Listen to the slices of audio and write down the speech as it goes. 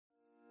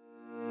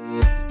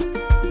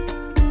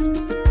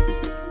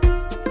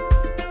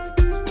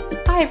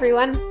Hi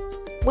everyone,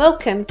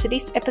 welcome to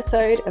this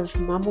episode of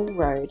Mummel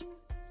Road.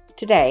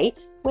 Today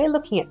we're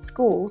looking at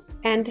schools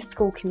and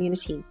school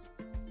communities.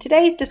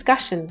 Today's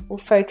discussion will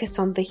focus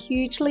on the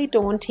hugely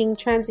daunting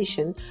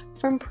transition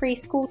from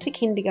preschool to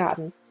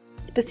kindergarten,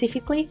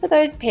 specifically for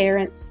those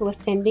parents who are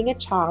sending a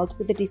child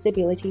with a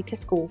disability to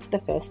school for the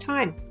first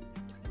time.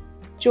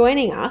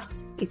 Joining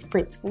us is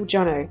Principal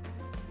Jono.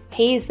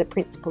 He is the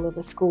principal of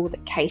a school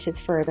that caters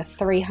for over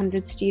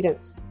 300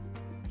 students.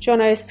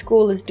 Jono's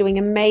school is doing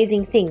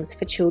amazing things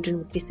for children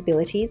with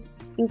disabilities,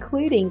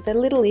 including the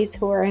littlies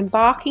who are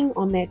embarking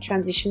on their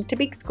transition to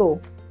big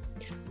school.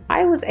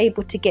 I was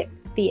able to get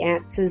the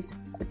answers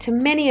to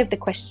many of the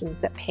questions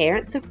that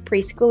parents of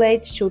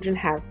preschool-aged children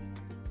have.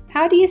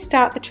 How do you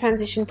start the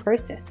transition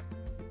process?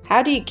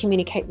 How do you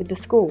communicate with the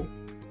school?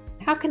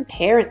 How can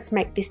parents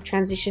make this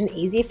transition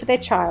easier for their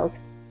child?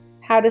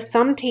 How do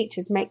some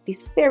teachers make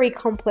this very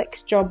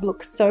complex job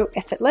look so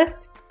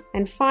effortless?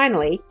 And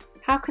finally,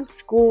 how can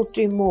schools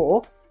do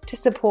more to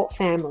support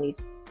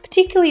families,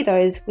 particularly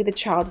those with a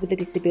child with a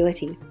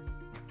disability?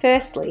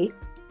 Firstly,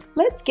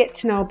 let's get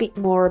to know a bit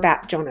more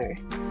about Jono.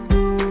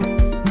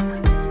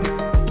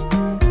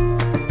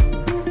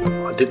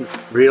 I didn't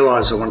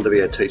realise I wanted to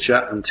be a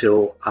teacher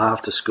until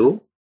after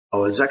school. I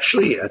was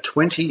actually a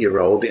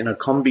 20-year-old in a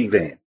combi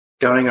van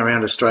going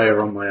around Australia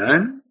on my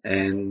own,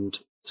 and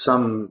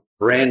some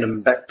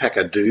random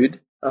backpacker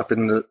dude up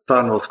in the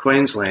far north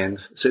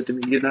Queensland said to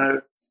me,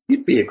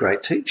 you'd be a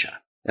great teacher.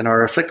 And I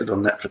reflected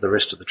on that for the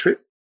rest of the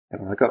trip.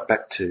 And when I got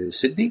back to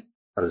Sydney,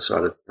 I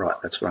decided, right,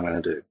 that's what I'm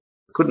going to do.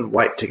 I couldn't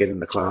wait to get in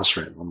the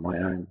classroom on my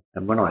own.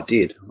 And when I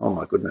did, oh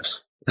my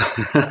goodness,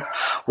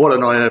 what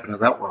an eye-opener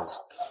that was.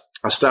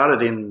 I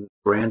started in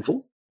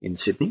Granville in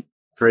Sydney,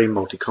 very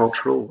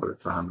multicultural, a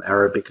lot of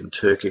Arabic and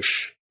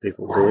Turkish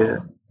people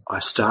there. I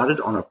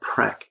started on a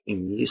prac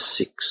in year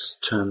 6,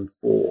 term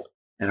 4.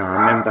 And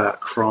I remember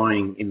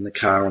crying in the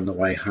car on the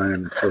way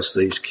home because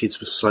these kids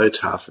were so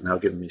tough and they were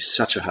giving me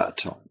such a hard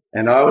time.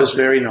 And I was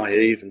very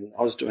naive, and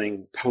I was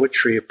doing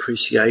poetry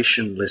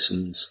appreciation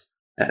lessons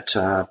at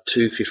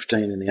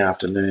 2:15 in the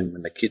afternoon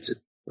when the kids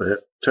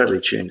were totally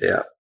tuned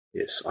out.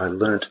 Yes, I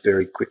learnt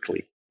very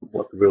quickly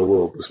what the real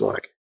world was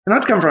like. And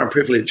I'd come from a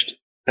privileged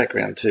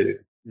background too.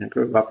 I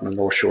grew up on the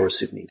North Shore of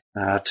Sydney.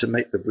 To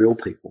meet the real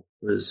people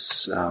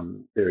was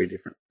very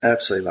different. I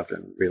absolutely loved it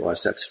and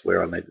realised that's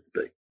where I needed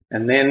to be.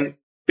 And then,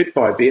 bit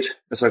by bit,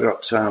 as I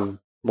got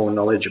more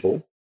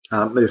knowledgeable,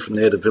 moved from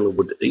there to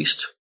Villawood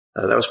East.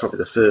 That was probably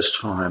the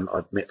first time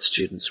I'd met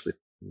students with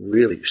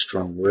really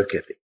strong work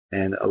ethic.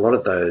 And a lot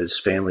of those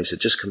families had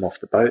just come off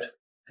the boat,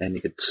 and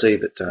you could see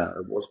that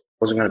it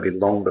wasn't going to be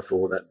long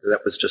before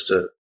that was just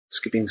a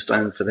skipping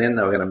stone for them.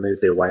 They were going to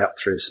move their way up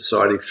through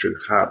society through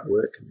hard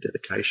work and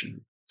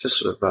dedication. Just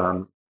sort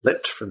of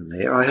leapt from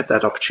there. I had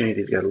that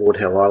opportunity to go to Lord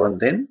Howe Island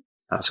then,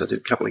 so I did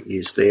a couple of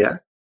years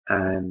there,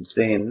 and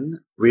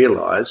then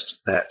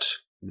realised that,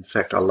 in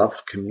fact, I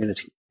love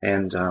community.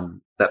 And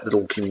that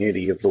little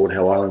community of Lord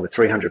Howe Island with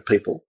 300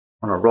 people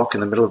on a rock in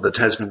the middle of the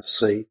Tasman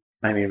Sea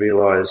made me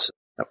realise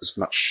that was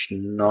much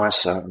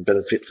nicer and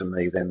better fit for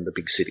me than the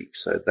big city.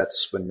 So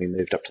that's when we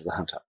moved up to the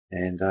Hunter.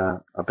 And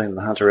I've been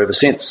the Hunter ever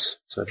since,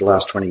 so the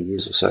last 20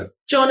 years or so.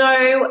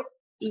 Jono,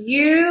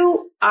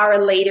 you are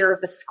a leader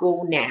of a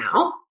school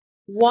now.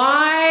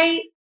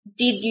 Why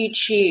did you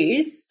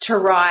choose to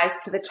rise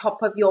to the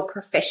top of your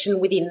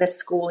profession within the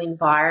school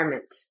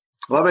environment?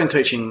 Well, I've been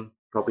teaching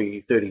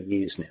probably 30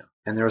 years now.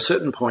 And there are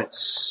certain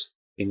points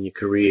in your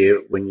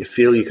career when you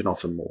feel you can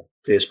offer more.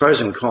 There's pros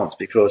and cons,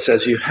 because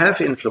as you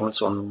have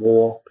influence on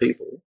more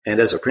people, and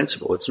as a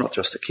principal, it's not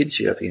just the kids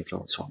you have the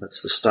influence on,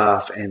 it's the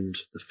staff and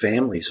the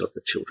families of the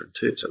children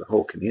too, so the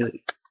whole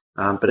community.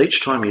 But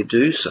each time you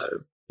do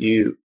so,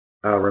 you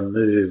are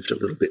removed a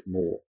little bit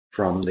more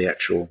from the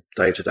actual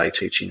day-to-day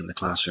teaching in the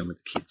classroom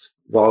with the kids.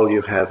 While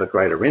you have a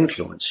greater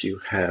influence, you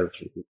have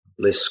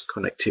less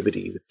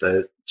connectivity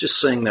with just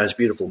seeing those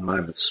beautiful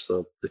moments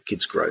for the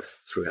kids'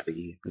 growth throughout the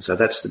year. And so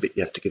that's the bit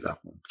you have to give up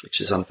on,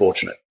 which is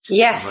unfortunate.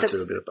 Yes, it's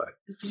a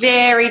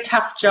very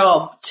tough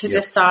job to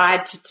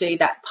decide to do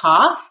that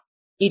path.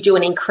 You do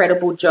an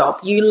incredible job.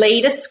 You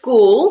lead a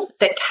school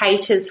that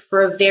caters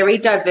for a very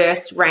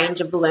diverse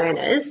range of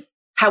learners.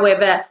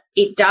 However,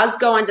 it does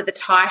go under the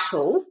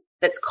title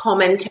that's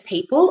common to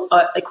people,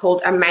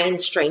 called a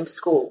mainstream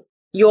school.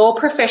 Your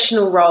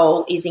professional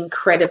role is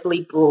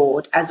incredibly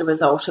broad as a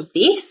result of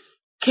this.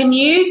 Can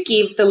you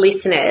give the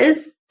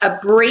listeners a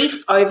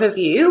brief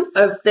overview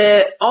of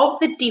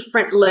the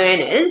different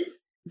learners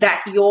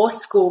that your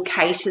school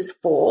caters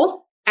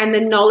for, and the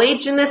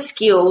knowledge and the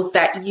skills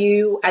that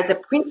you as a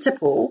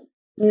principal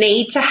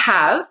need to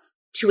have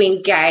to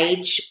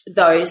engage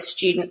those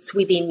students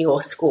within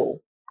your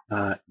school?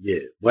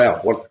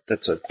 Wow,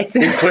 that's a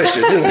big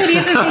question, isn't it? It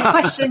is a big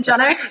question,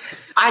 Jono.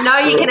 I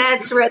know you can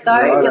answer it, though.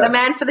 Right. You're the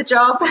man for the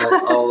job.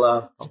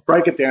 I'll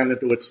break it down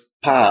into its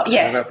parts.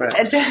 Yes.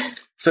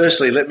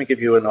 Firstly, let me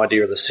give you an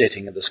idea of the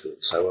setting of the school.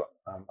 So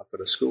I've got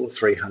a school of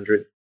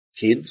 300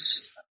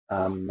 kids.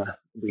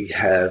 We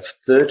have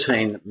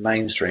 13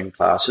 mainstream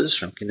classes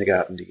from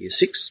kindergarten to year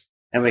 6.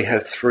 and we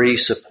have 3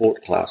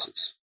 support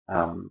classes.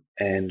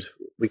 And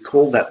we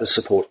call that the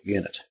support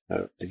unit,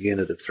 a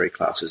unit of 3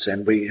 classes.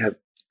 And we have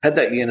had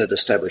that unit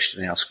established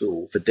in our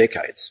school for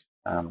decades.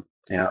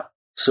 Now,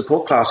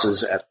 support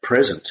classes at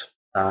present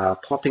are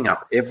popping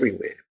up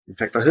everywhere. In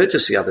fact, I heard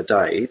just the other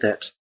day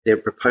that they're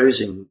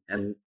proposing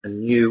a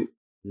new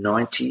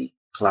 90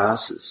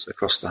 classes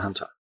across the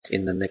Hunter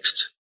in the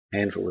next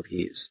handful of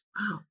years.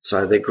 Wow.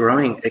 So they're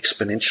growing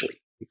exponentially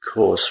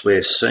because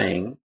we're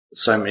seeing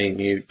so many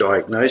new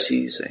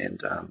diagnoses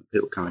and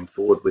people coming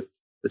forward with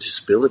the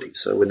disabilities.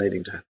 So we're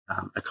needing to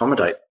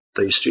accommodate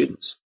these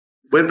students.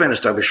 We've been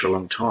established for a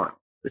long time,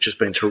 which has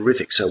been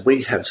terrific. So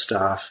we have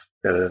staff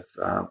that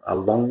are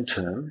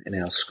long-term in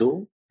our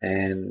school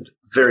and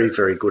very,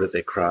 very good at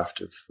their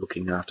craft of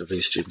looking after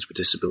these students with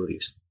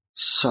disabilities.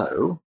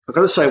 So I've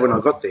got to say, when I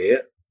got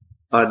there,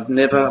 I'd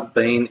never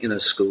been in a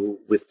school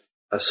with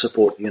a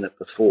support unit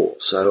before.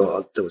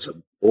 So there was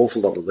an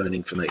awful lot of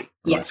learning for me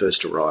when I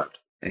first arrived.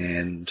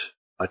 And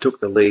I took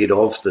the lead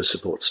of the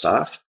support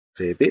staff a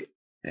fair bit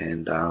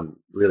and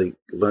really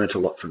learnt a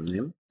lot from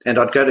them. And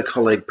I'd go to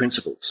colleague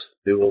principals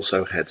who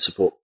also had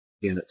support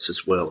units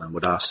as well and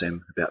would ask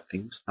them about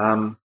things.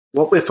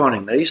 What we're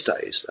finding these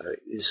days, though,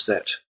 is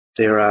that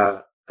there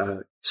are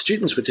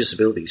students with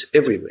disabilities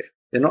everywhere.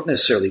 They're not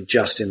necessarily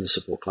just in the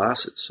support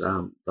classes.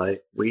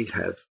 We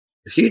have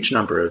a huge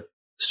number of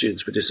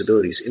students with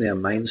disabilities in our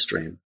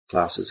mainstream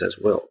classes as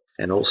well,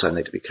 and also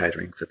need to be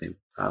catering for them.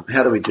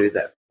 How do we do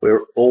that?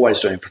 We're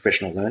always doing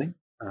professional learning.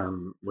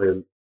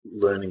 We're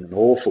learning an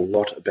awful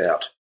lot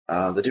about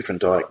the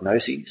different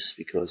diagnoses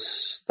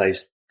because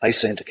they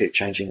seem to keep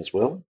changing as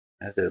well.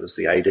 There was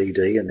the ADD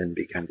and then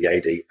became the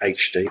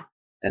ADHD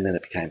and then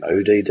it became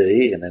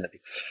ODD and then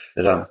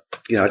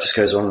it just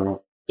goes on and on.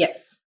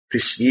 Yes.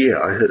 This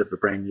year I heard of a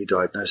brand new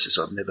diagnosis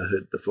I've never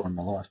heard before in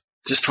my life.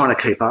 Just trying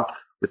to keep up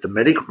with the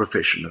medical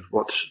profession of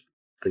what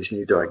these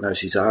new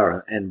diagnoses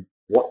are and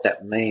what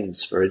that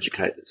means for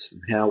educators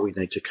and how we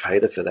need to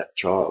cater for that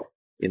child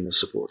in the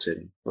support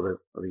setting or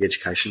the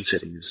education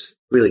setting is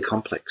really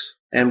complex.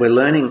 And we're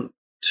learning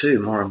too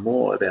more and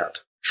more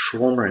about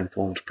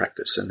trauma-informed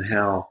practice and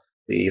how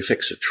the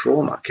effects of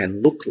trauma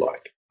can look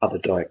like other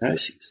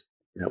diagnoses,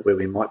 where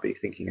we might be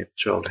thinking a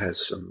child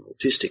has some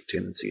autistic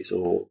tendencies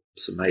or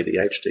some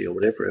ADHD or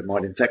whatever. It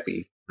might in fact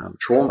be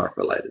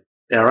trauma-related.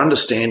 Our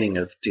understanding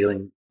of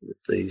dealing with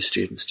these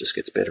students just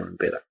gets better and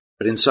better.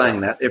 But in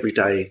saying that, every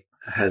day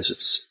has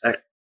its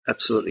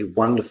absolutely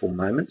wonderful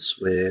moments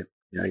where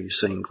you're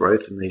seeing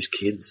growth in these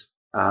kids,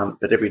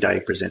 but every day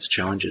presents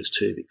challenges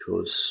too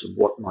because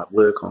what might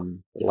work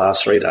on the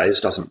last 3 days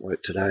doesn't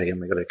work today,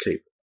 and we've got to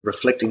keep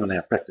reflecting on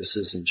our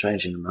practices and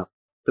changing them up.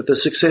 But the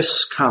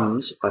success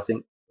comes, I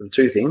think, from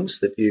 2 things: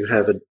 that you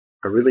have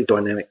a really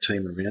dynamic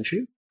team around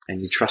you and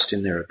you trust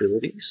in their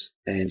abilities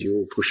and you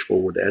will push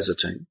forward as a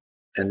team.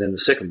 And then the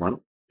second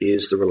one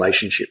is the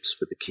relationships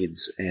with the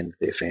kids and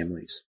their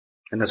families.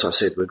 And as I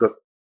said, we've got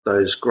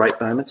those great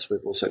moments.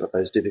 We've also got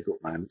those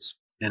difficult moments.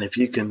 And if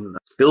you can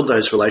build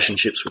those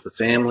relationships with the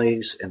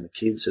families and the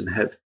kids and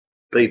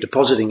be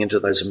depositing into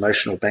those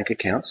emotional bank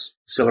accounts,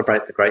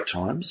 celebrate the great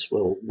times,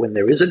 well, when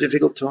there is a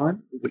difficult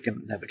time, we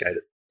can navigate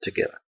it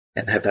together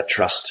and have that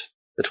trust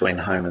between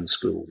home and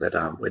school that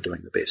we're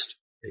doing the best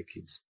for our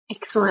kids.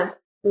 Excellent.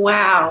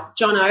 Wow.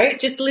 Jono,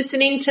 just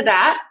listening to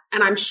that,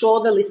 and I'm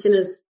sure the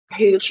listeners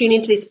who tune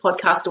into this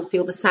podcast will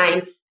feel the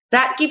same,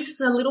 that gives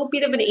us a little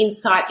bit of an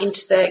insight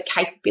into the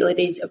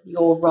capabilities of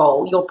your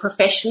role. Your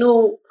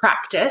professional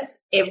practice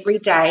every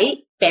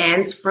day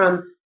spans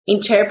from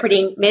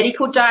interpreting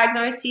medical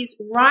diagnoses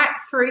right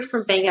through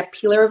from being a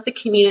pillar of the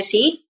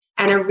community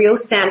and a real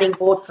sounding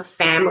board for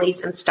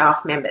families and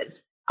staff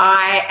members.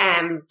 I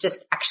am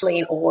just actually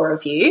in awe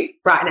of you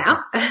right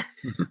now.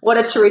 What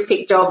a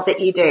terrific job that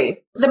you do.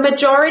 The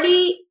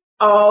majority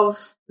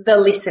of the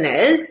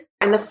listeners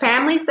and the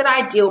families that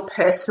I deal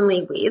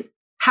personally with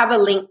have a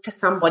link to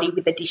somebody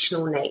with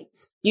additional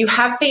needs. You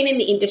have been in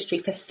the industry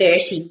for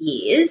 30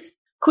 years.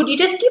 Could you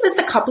just give us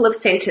a couple of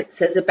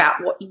sentences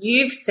about what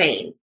you've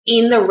seen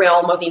in the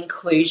realm of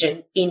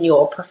inclusion in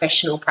your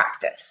professional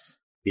practice?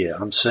 Yeah,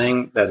 I'm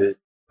seeing that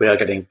we are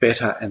getting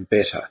better and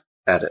better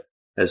at it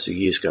as the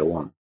years go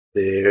on.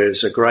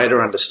 There's a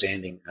greater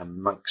understanding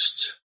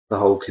amongst the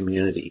whole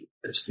community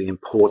as the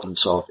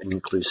importance of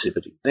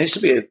inclusivity. There needs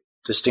to be a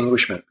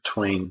distinguishment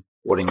between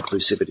what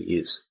inclusivity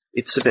is.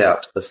 It's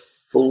about the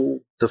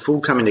full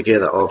coming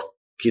together of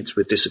kids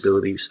with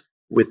disabilities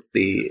with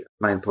the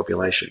main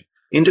population.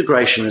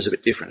 Integration is a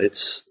bit different.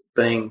 It's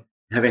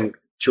having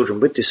children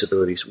with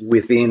disabilities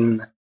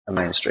within a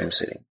mainstream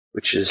setting,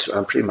 which is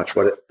pretty much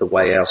the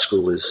way our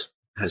school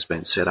has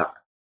been set up.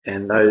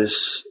 And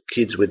those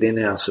kids within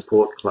our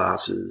support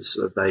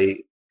classes,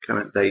 they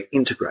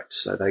integrate.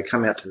 So they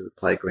come out to the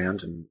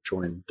playground and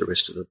join the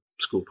rest of the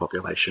school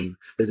population.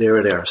 They're there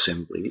at our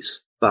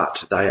assemblies,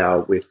 but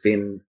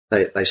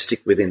they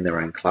stick within their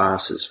own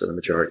classes for the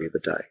majority of the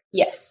day.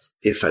 Yes.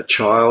 If a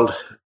child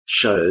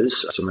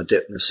shows some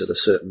adeptness at a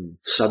certain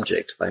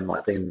subject, they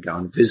might then go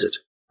and visit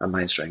a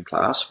mainstream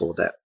class for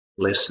that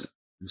lesson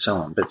and so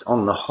on. But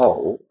on the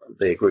whole,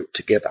 their group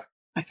together.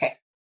 Okay.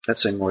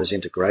 That's seen more as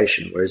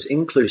integration, whereas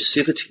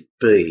inclusivity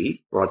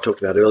B, what I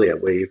talked about earlier,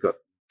 where you've got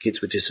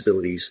kids with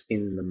disabilities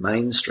in the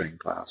mainstream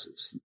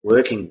classes,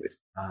 working with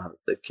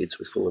the kids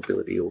with full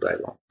ability all day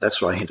long.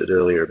 That's what I hinted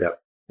earlier about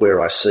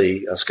where I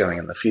see us going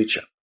in the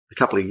future. A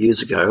couple of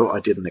years ago, I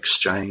did an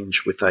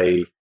exchange with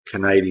a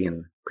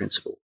Canadian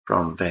principal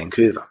from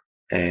Vancouver,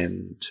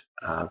 and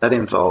that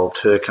involved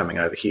her coming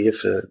over here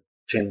for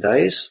 10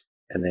 days,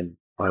 and then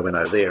I went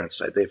over there and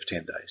stayed there for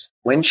 10 days.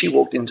 When she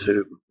walked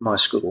into my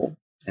school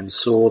and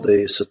saw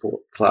the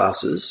support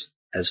classes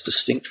as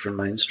distinct from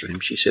mainstream,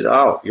 she said,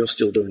 "Oh, you're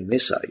still doing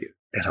this, are you?"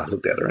 And I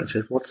looked at her and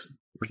said, what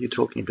are you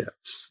talking about?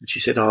 And she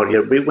said, "Oh, yeah,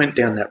 we went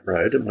down that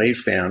road and we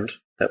found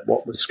that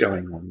what was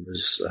going on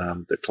was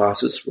the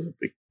classes were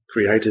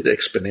created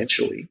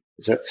exponentially."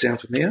 Does that sound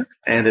familiar?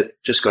 And it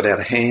just got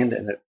out of hand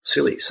and it's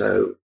silly.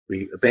 So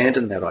we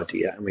abandoned that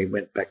idea and we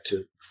went back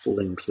to full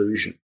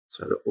inclusion.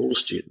 So that all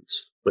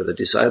students, whether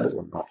disabled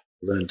or not,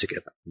 learn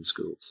together in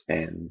schools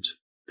and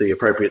the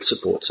appropriate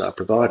supports are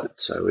provided.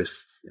 So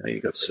if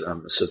you've got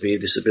a severe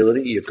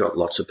disability, you've got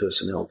lots of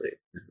personnel there.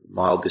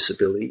 Mild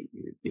disability,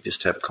 you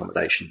just have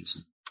accommodations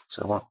and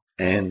so on.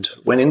 And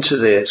went into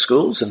their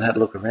schools and had a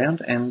look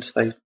around, and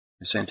they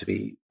seemed to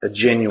be a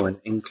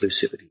genuine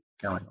inclusivity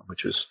going on,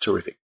 which was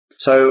terrific.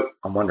 So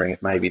I'm wondering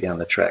if maybe down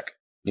the track,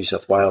 New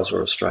South Wales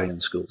or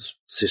Australian schools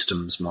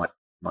systems might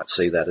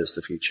see that as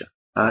the future.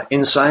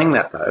 In saying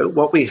that, though,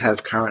 what we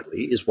have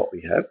currently is what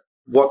we have.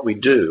 What we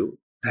do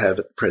have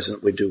at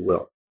present, we do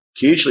well.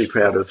 Hugely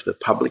proud of the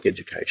public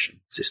education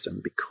system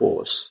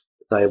because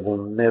they will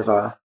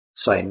never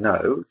say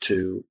no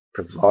to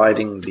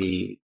providing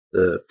the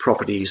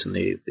properties and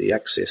the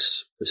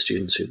access for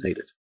students who need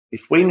it.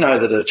 If we know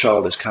that a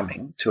child is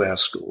coming to our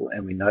school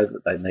and we know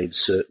that they need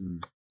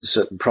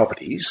certain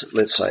properties,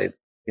 let's say,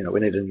 we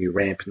need a new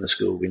ramp in the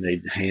school, we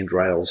need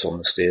handrails on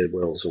the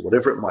stairwells or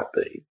whatever it might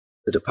be,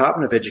 the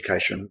Department of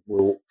Education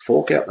will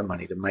fork out the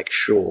money to make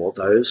sure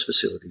those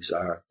facilities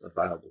are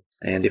available.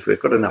 And if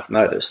we've got enough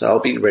notice, they'll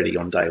be ready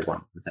on day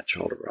one when that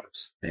child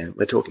arrives. And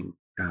we're talking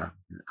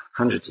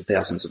hundreds of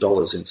thousands of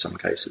dollars in some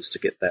cases to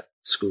get that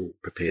school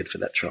prepared for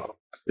that child,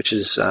 which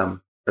is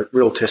a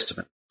real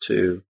testament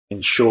to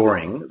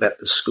ensuring that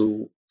the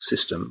school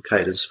system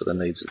caters for the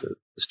needs of the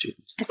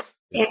students.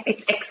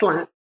 It's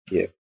excellent.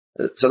 Yeah.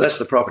 So that's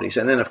the properties.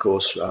 And then, of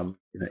course,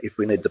 if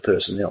we need the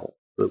personnel,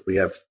 we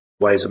have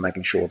ways of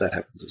making sure that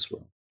happens as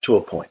well, to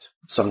a point.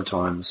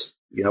 Sometimes,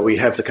 we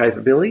have the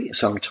capability.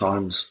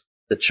 Sometimes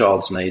the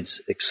child's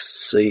needs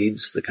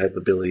exceeds the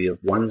capability of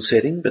one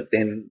setting, but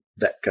then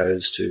that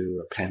goes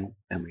to a panel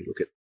and we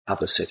look at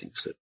other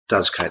settings that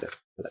does cater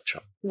for that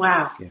child.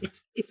 Wow. Yeah.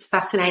 It's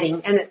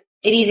fascinating. And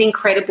it is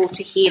incredible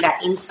to hear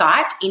that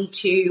insight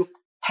into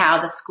how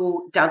the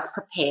school does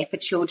prepare for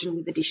children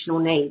with additional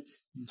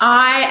needs.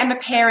 I am a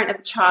parent of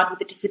a child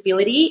with a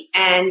disability,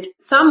 and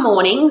some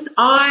mornings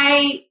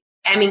I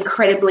am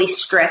incredibly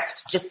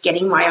stressed just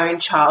getting my own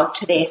child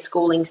to their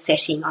schooling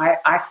setting.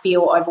 I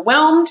feel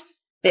overwhelmed.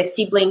 Their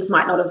siblings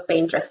might not have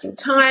been dressed in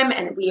time,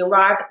 and we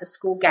arrive at the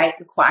school gate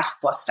in quite a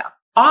fluster.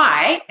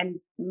 I and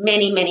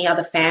many, many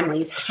other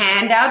families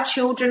hand our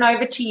children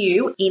over to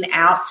you in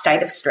our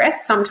state of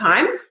stress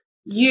sometimes.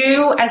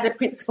 You, as a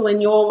principal,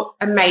 and your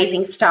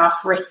amazing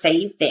staff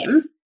receive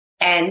them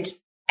and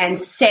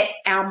set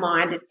our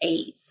mind at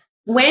ease.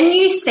 When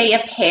you see a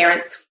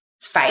parent's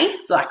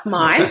face, like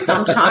mine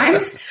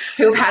sometimes,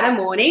 who've had a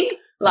morning,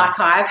 like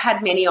I've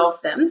had many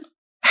of them,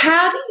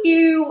 how do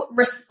you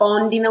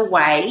respond in a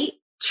way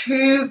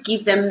to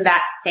give them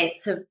that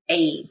sense of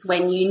ease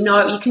when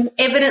you can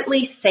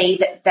evidently see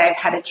that they've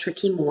had a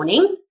tricky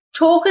morning?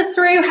 Talk us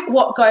through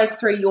what goes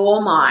through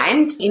your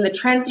mind in the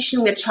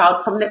transitioning the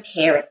child from the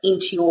parent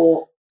into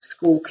your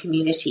school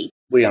community.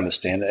 We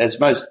understand, as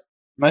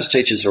most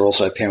teachers are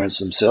also parents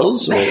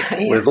themselves.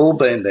 We've all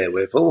been there.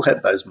 We've all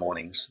had those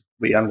mornings.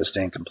 We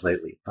understand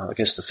completely. I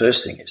guess the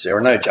first thing is there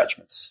are no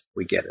judgments.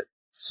 We get it.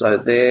 So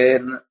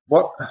then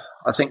what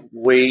I think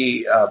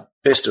we are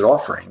best at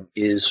offering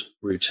is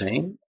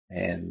routine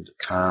and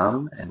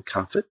calm and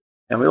comfort.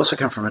 And we also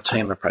come from a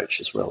team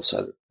approach as well.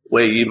 So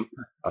where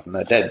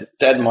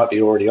Dad might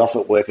be already off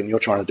at work and you're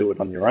trying to do it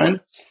on your own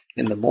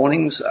in the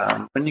mornings.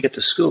 When you get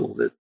to school,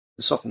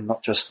 it's often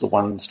not just the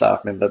one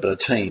staff member, but a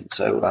team.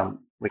 So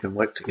we can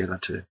work together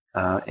to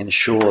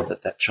ensure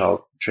that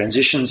child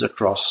transitions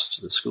across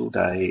to the school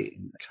day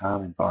in a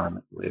calm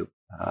environment where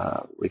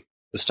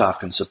the staff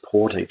can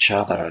support each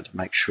other to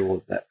make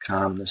sure that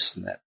calmness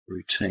and that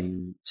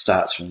routine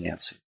starts from the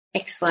outset.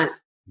 Excellent.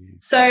 Yeah.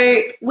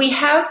 So we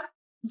have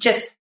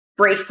just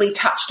briefly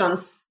touched on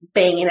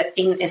being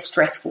in a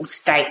stressful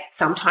state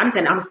sometimes,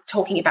 and I'm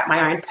talking about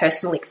my own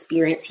personal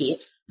experience here.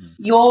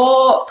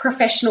 Your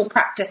professional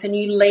practice, and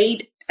you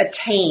lead a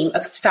team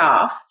of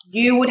staff,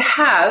 you would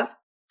have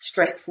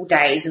stressful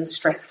days and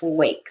stressful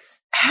weeks.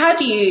 How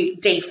do you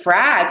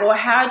defrag, or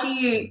how do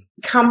you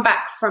come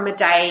back from a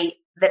day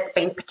that's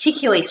been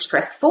particularly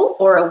stressful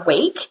or a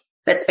week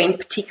that's been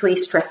particularly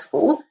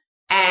stressful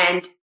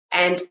and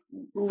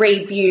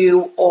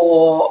review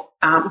or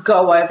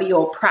go over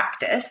your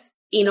practice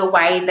in a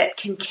way that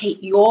can keep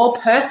your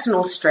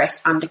personal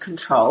stress under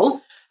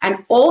control,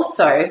 and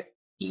also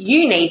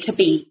you need to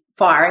be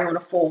firing on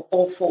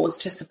all fours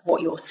to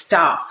support your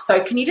staff.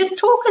 So can you just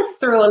talk us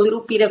through a little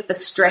bit of the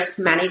stress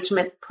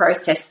management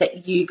process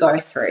that you go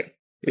through?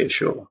 Yeah,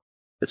 sure.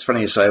 It's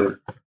funny you say we've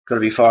got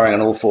to be firing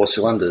on all four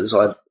cylinders.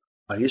 I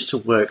used to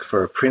work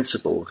for a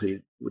principal who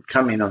would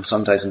come in on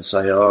some days and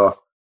say, "Oh,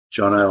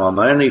 Jono, I'm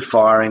only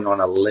firing on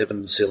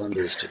 11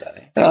 cylinders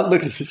today." And I'd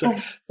look at you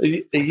and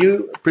say, are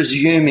you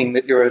presuming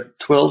that you're a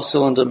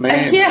 12-cylinder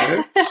man?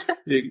 Yeah.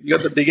 You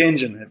got the big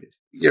engine, have you?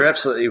 You're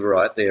absolutely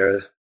right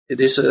there. It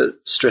is a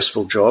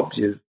stressful job.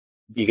 You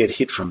get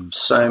hit from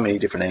so many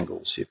different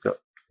angles. You've got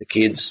the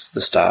kids,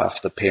 the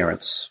staff, the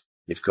parents.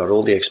 You've got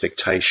all the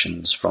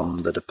expectations from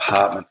the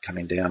department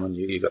coming down on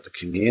you. You've got the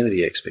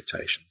community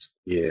expectations.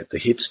 Yeah, the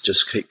hits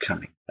just keep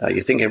coming.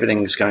 You think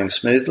everything's going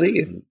smoothly,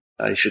 and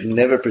you should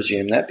never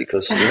presume that,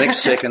 because the next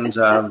second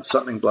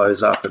something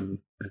blows up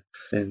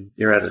and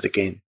you're at it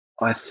again.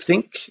 I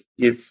think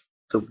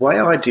the way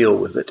I deal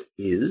with it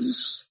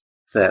is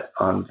that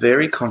I'm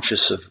very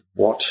conscious of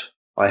what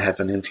I have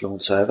an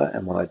influence over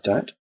and what I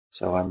don't.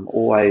 So I'm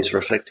always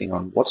reflecting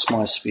on what's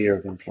my sphere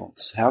of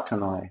influence. How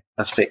can I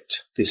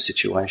affect this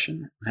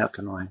situation? How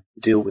can I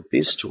deal with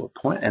this to a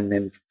point, and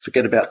then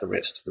forget about the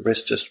rest? The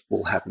rest just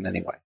will happen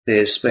anyway.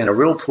 There's been a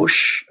real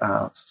push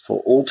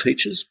for all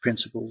teachers,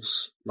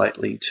 principals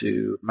lately,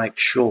 to make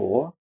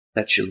sure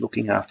that you're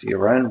looking after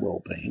your own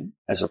well-being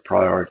as a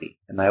priority.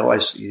 And they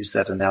always use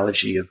that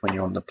analogy of when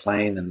you're on the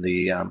plane and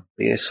the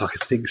air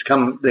socket things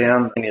come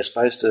down, and you're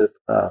supposed to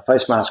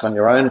face mask on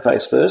your own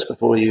face first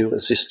before you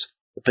assist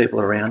the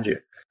people around you.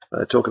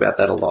 I talk about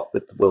that a lot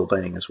with the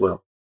well-being as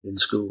well in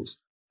schools.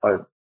 I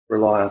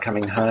rely on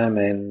coming home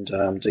and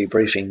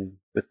debriefing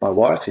with my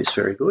wife, who's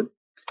very good.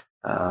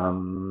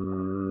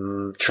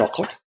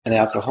 Chocolate and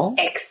alcohol.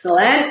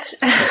 Excellent.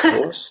 Of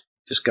course.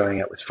 Just going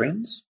out with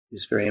friends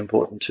is very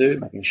important too,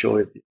 making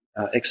sure you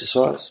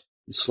exercise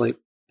and sleep,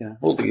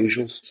 all the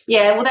usuals.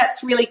 Yeah, well,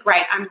 that's really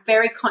great. I'm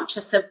very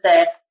conscious of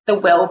the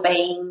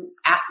well-being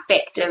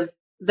aspect of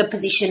the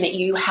position that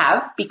you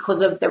have,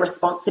 because of the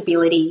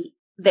responsibility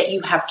that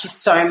you have to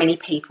so many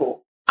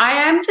people. I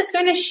am just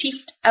going to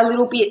shift a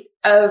little bit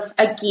of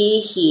a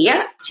gear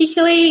here,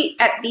 particularly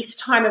at this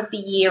time of the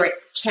year.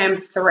 It's term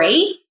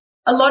 3.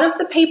 A lot of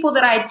the people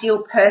that I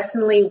deal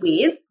personally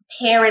with,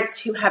 parents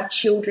who have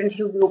children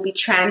who will be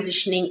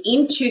transitioning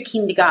into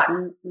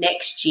kindergarten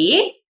next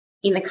year,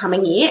 in the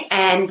coming year,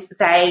 and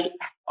they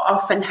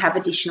often have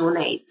additional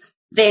needs.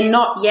 They're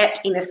not yet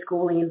in a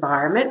schooling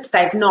environment.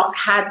 They've not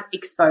had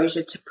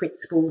exposure to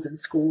principals and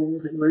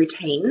schools and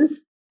routines.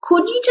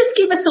 Could you just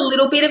give us a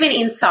little bit of an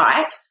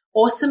insight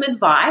or some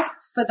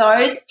advice for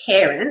those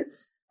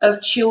parents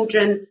of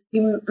children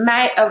who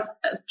may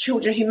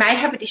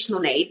have additional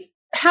needs?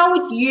 How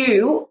would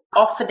you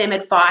offer them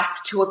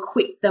advice to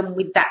equip them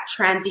with that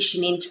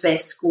transition into their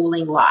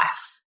schooling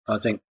life? I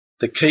think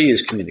the key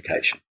is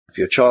communication. If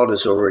your child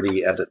is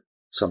already at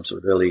some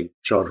sort of early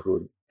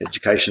childhood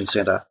education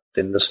centre,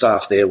 then the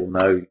staff there will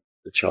know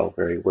the child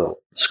very well.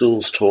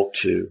 Schools talk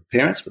to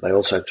parents, but they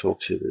also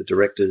talk to the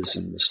directors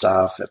and the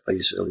staff at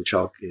these early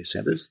childcare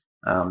centres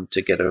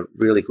to get a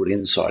really good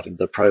insight into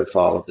the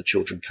profile of the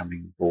children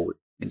coming forward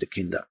into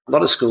kinder. A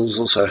lot of schools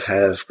also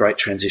have great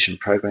transition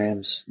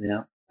programs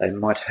now. They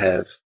might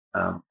have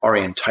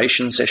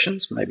orientation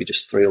sessions, maybe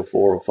just 3 or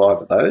 4 or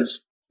 5 of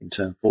those in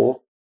term 4.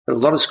 But a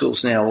lot of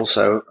schools now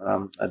also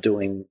are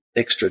doing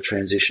extra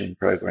transition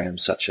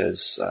programs, such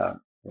as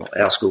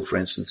our school, for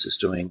instance, is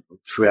doing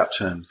throughout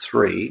term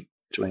 3,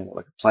 doing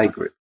like a play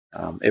group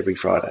every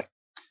Friday.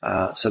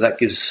 So that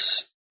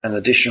gives an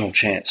additional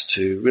chance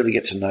to really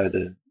get to know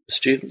the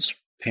students.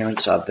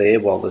 Parents are there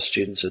while the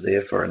students are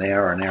there for an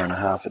hour and a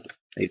half at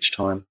each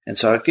time. And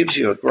so it gives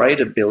you a great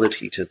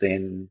ability to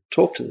then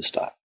talk to the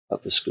staff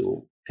of the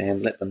school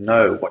and let them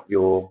know what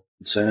your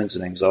concerns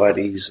and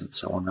anxieties and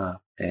so on are.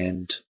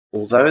 And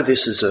although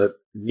this is a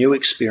new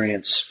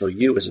experience for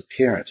you as a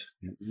parent,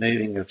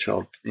 moving your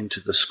child into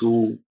the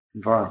school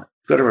environment,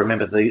 you've got to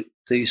remember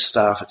these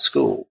staff at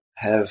school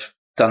have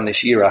done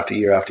this year after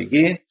year after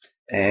year,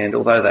 and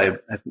although they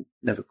have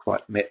never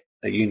quite met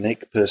a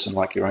unique person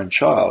like your own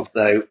child,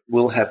 they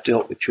will have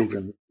dealt with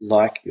children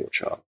like your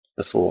child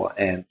before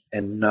and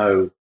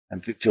know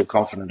and feel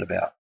confident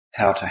about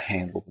how to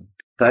handle them.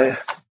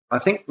 I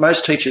think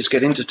most teachers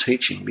get into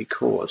teaching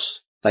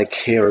because they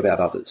care about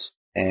others,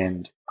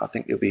 and I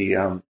think you'll be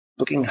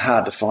looking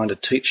hard to find a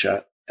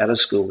teacher at a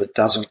school that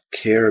doesn't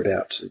care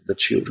about the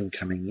children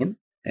coming in,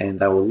 and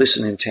they will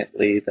listen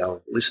intently,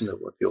 they'll listen to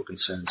what your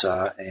concerns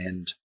are,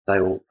 and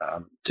they will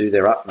do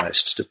their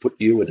utmost to put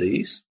you at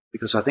ease.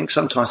 Because I think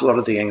sometimes a lot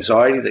of the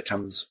anxiety that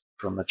comes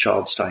from a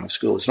child staying in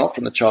school is not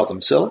from the child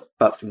themselves,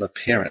 but from the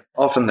parent.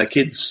 Often the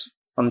kids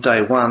on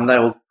day one, they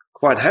will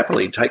quite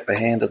happily take the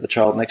hand of the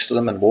child next to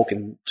them and walk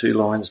in 2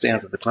 lines down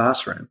to the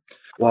classroom,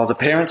 while the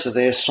parents are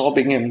there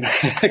sobbing and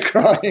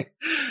crying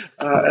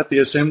at the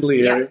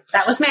assembly area.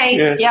 That was me.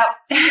 Yes.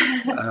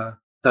 Yep.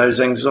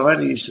 Those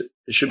anxieties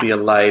should be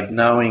allayed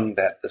knowing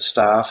that the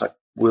staff are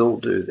will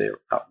do their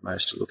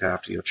utmost to look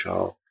after your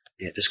child.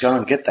 Yeah, just go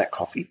and get that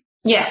coffee.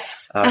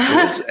 Yes.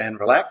 Afterwards and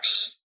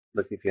relax.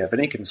 Look, if you have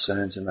any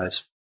concerns in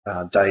those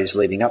days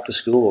leading up to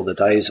school or the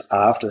days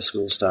after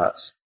school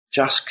starts,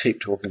 just keep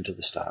talking to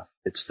the staff.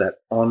 It's that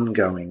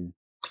ongoing,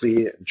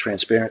 clear and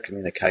transparent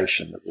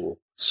communication that will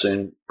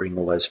soon bring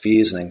all those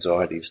fears and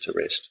anxieties to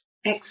rest.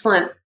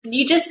 Excellent.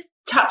 You just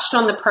touched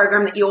on the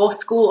program that your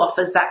school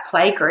offers, that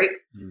play group.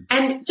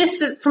 And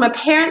just from a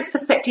parent's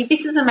perspective,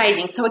 this is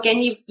amazing. So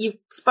again, you've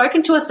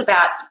spoken to us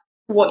about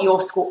what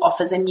your school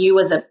offers and you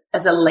as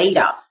a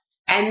leader.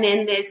 And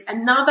then there's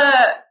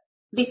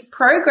this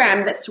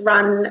program that's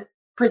run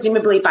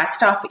presumably by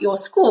staff at your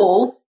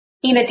school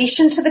in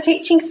addition to the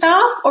teaching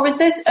staff, or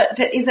is it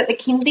the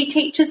kindy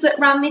teachers that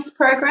run this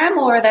program,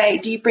 or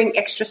do you bring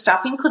extra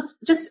staff in? Because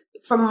just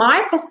from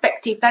my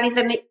perspective, that is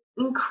an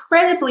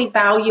incredibly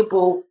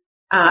valuable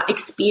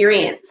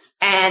experience,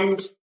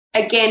 and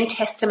again,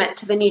 testament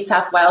to the New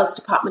South Wales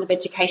Department of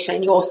Education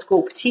and your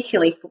school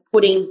particularly for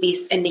putting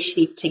this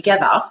initiative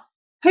together.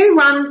 Who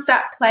runs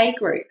that play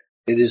group?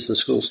 It is the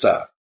school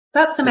staff.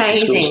 That's amazing.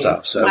 It's the school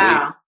staff. So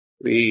wow.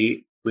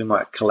 we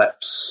might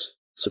collapse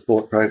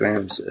support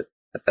programs at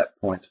that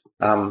point.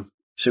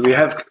 So we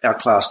have our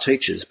class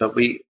teachers, but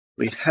we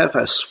have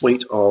a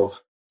suite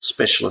of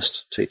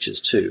specialist teachers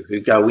too who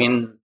go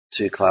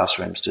into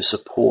classrooms to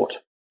support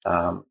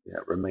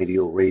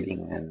remedial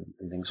reading and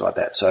things like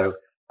that. So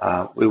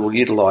we will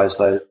utilise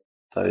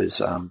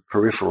those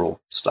peripheral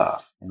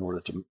staff in order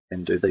to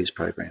then do these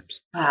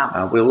programs.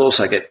 Wow. We'll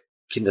also get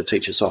kinder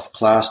teachers off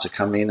class to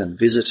come in and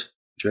visit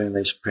during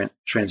these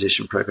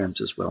transition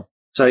programs as well.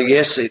 So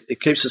yes, it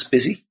keeps us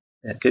busy.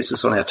 It keeps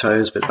us on our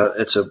toes, but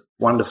it's a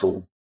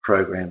wonderful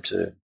program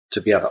to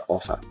be able to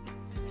offer.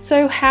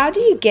 So how do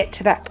you get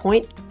to that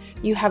point?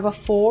 You have a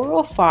 4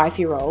 or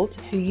 5-year-old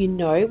who you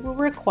know will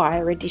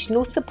require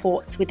additional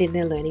supports within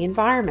their learning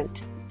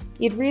environment.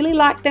 You'd really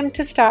like them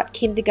to start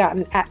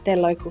kindergarten at their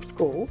local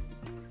school.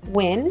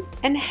 When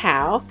and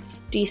how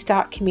do you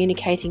start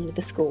communicating with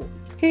the school?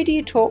 Who do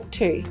you talk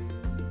to?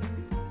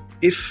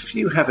 If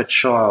you have a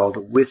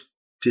child with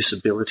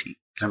disability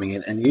coming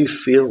in and you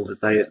feel that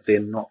they're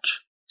not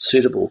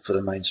suitable for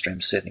the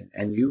mainstream setting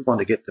and you want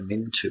to get them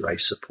into a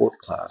support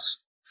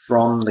class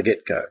from the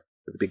get-go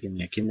at the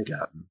beginning of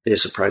kindergarten,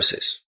 there's a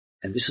process.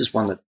 And this is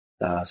one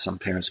that some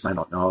parents may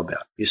not know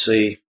about. You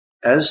see,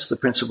 as the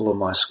principal of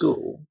my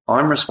school,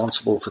 I'm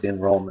responsible for the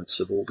enrolments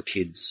of all the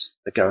kids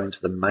that go into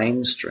the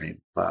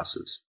mainstream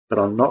classes, but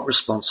I'm not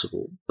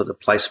responsible for the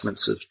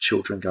placements of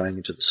children going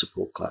into the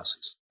support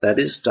classes. That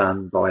is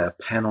done by a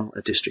panel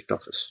at district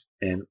office.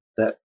 And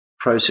that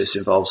process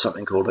involves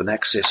something called an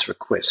access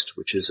request,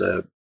 which is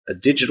a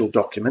digital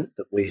document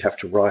that we have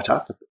to write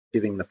up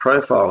giving the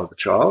profile of the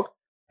child,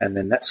 and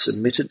then that's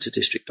submitted to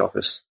district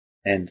office.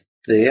 And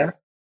there,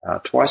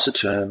 twice a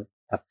term,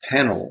 a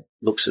panel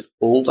looks at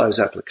all those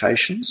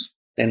applications,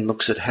 then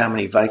looks at how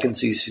many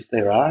vacancies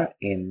there are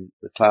in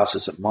the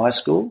classes at my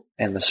school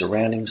and the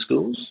surrounding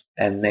schools,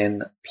 and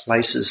then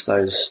places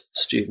those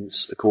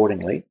students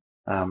accordingly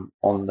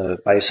on the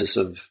basis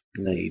of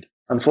need.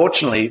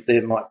 Unfortunately,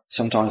 there might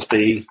sometimes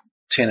be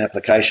 10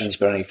 applications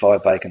but only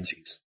 5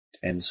 vacancies.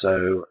 And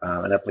so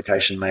an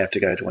application may have to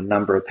go to a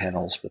number of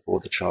panels before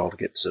the child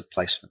gets a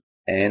placement.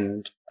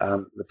 And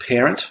the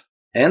parent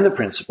and the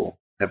principal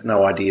have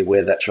no idea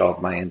where that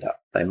child may end up.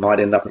 They might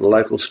end up at a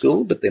local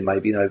school, but there may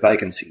be no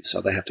vacancies,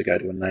 so they have to go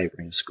to a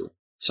neighbouring school.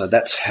 So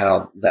that's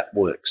how that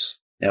works.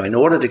 Now, in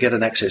order to get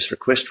an access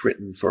request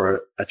written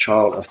for a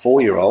child, a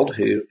 4-year-old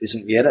who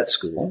isn't yet at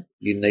school,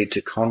 you need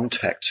to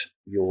contact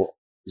your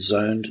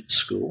zoned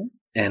school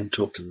and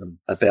talk to them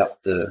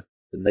about the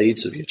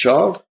needs of your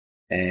child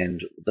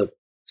and the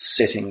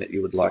setting that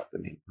you would like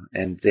them in.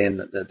 And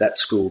then that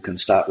school can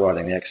start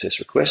writing the access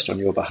request on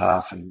your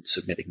behalf and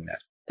submitting that.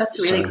 That's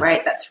really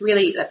great. That's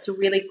a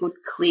really good,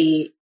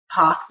 clear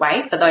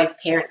pathway for those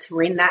parents who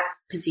are in that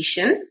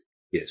position.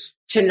 Yes.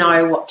 To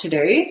know what to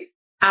do.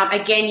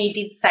 Again, you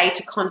did say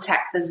to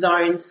contact the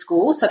zone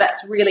school, so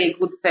that's really a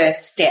good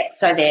first step.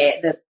 So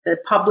they're the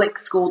public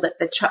school that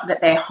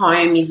that their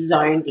home is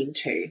zoned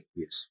into.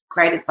 Yes.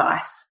 Great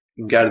advice.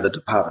 You can go to the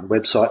department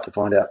website to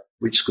find out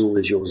which school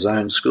is your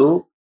zone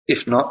school.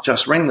 If not,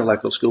 just ring the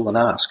local school and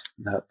ask.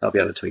 They'll be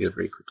able to tell you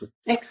very quickly.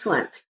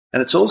 Excellent.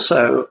 And it's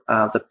also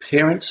the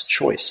parent's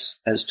choice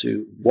as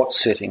to what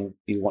setting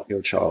you want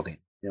your child in.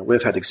 You know,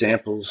 we've had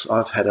examples.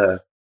 I've had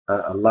a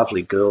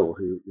lovely girl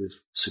who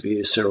with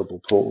severe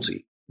cerebral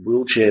palsy,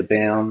 wheelchair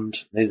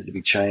bound, needed to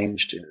be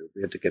changed.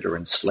 We had to get her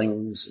in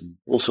slings and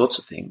all sorts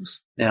of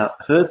things. Now,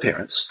 her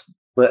parents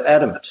were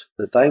adamant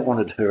that they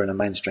wanted her in a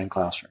mainstream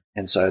classroom.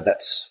 And so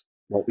that's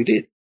what we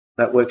did.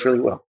 That worked really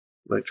well.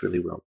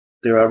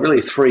 There are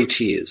really 3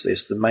 tiers.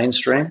 There's the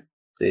mainstream,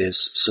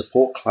 there's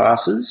support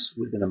classes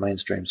within a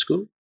mainstream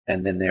school,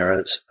 and then there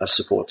is a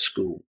support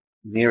school.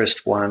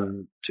 Nearest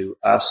one to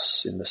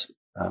us in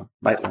the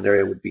Maitland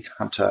area would be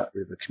Hunter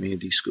River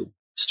Community School.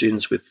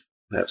 Students with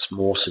perhaps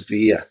more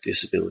severe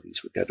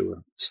disabilities would go to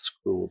a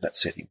school of that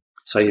setting.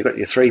 So you've got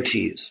your 3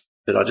 tiers,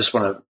 but I just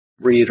want to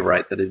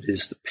reiterate that it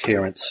is the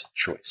parent's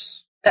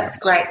choice. That's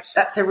great.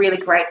 That's a really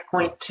great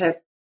point to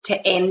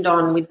end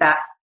on with that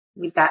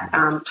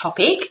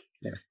topic.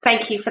 Yeah.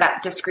 Thank you for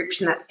that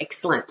description. That's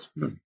excellent.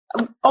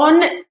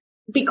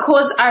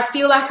 Because I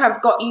feel like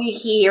I've got you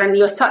here and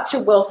you're such a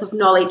wealth of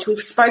knowledge.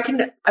 We've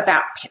spoken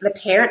about the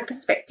parent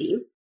perspective.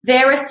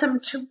 There are some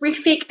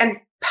terrific and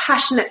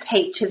passionate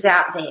teachers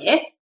out there.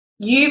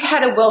 You've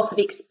had a wealth of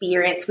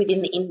experience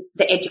within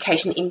the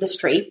education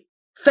industry.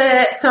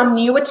 For some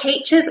newer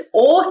teachers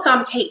or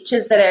some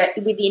teachers that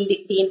are within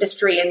the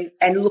industry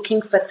and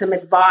looking for some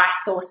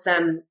advice or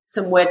some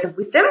words of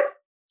wisdom,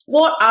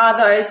 what are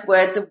those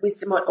words of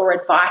wisdom or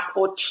advice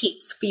or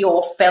tips for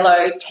your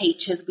fellow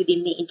teachers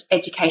within the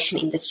education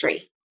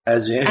industry?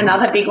 As in?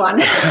 Another big one.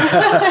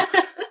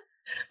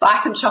 Buy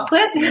some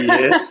chocolate.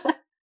 Yes.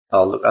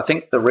 Oh, look, I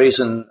think the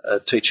reason a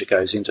teacher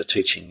goes into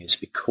teaching is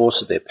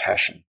because of their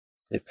passion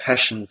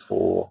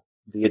for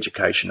the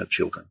education of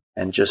children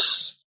and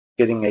just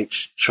getting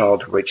each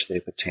child to reach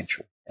their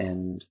potential.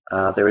 And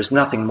there is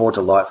nothing more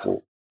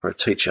delightful for a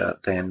teacher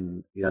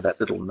than, that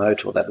little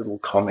note or that little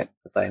comment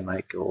that they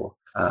make, or,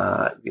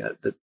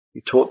 that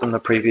you taught them the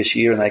previous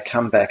year and they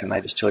come back and they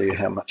just tell you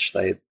how much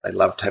they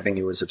loved having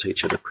you as a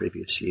teacher the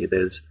previous year.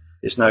 There's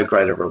no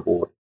greater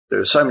reward. There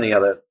are so many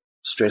other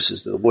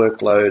stresses, the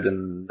workload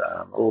and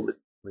all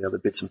the other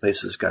bits and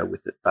pieces go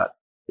with it, but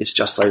it's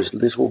just those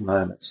little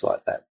moments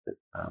like that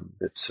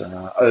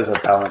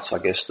overbalance, I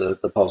guess,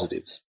 the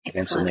positives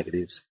against the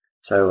negatives.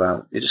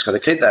 So you just got to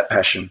keep that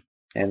passion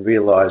and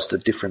realise the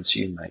difference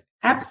you make.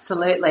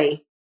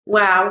 Absolutely.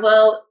 Wow.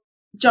 Well,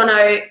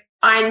 Jono,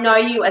 I know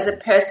you as a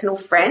personal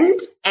friend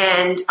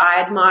and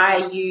I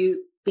admire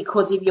you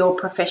because of your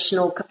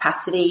professional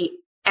capacity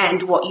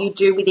and what you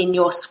do within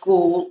your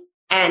school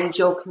and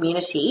your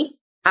community.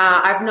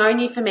 I've known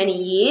you for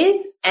many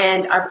years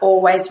and I've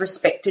always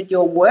respected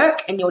your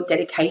work and your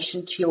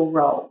dedication to your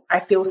role.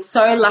 I feel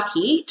so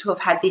lucky to have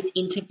had this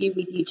interview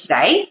with you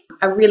today.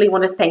 I really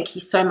want to thank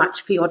you so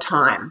much for your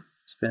time.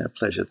 It's been a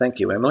pleasure. Thank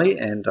you, Emily,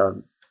 and I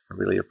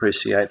really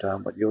appreciate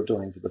what you're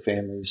doing for the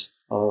families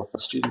of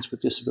students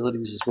with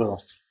disabilities as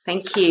well.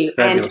 Thank you.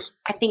 Fabulous. And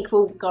I think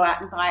we'll go out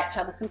and buy each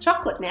other some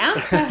chocolate now.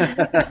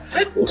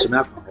 Or some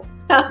alcohol.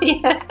 Oh,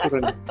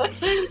 yeah.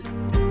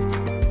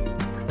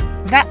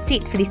 That's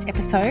it for this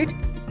episode,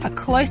 a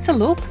closer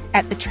look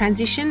at the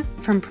transition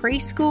from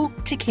preschool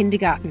to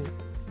kindergarten.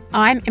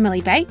 I'm Emily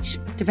Bache,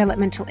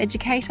 developmental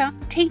educator,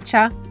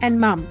 teacher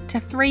and mum to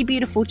 3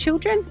 beautiful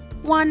children,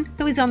 1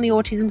 who is on the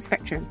autism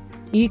spectrum.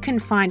 You can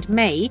find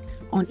me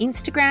on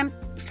Instagram,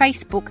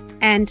 Facebook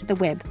and the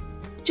web.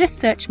 Just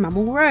search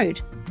Mummel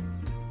Road.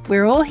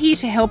 We're all here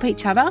to help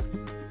each other,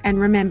 and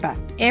remember,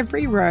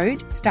 every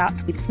road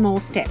starts with small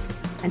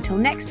steps. Until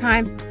next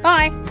time,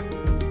 bye!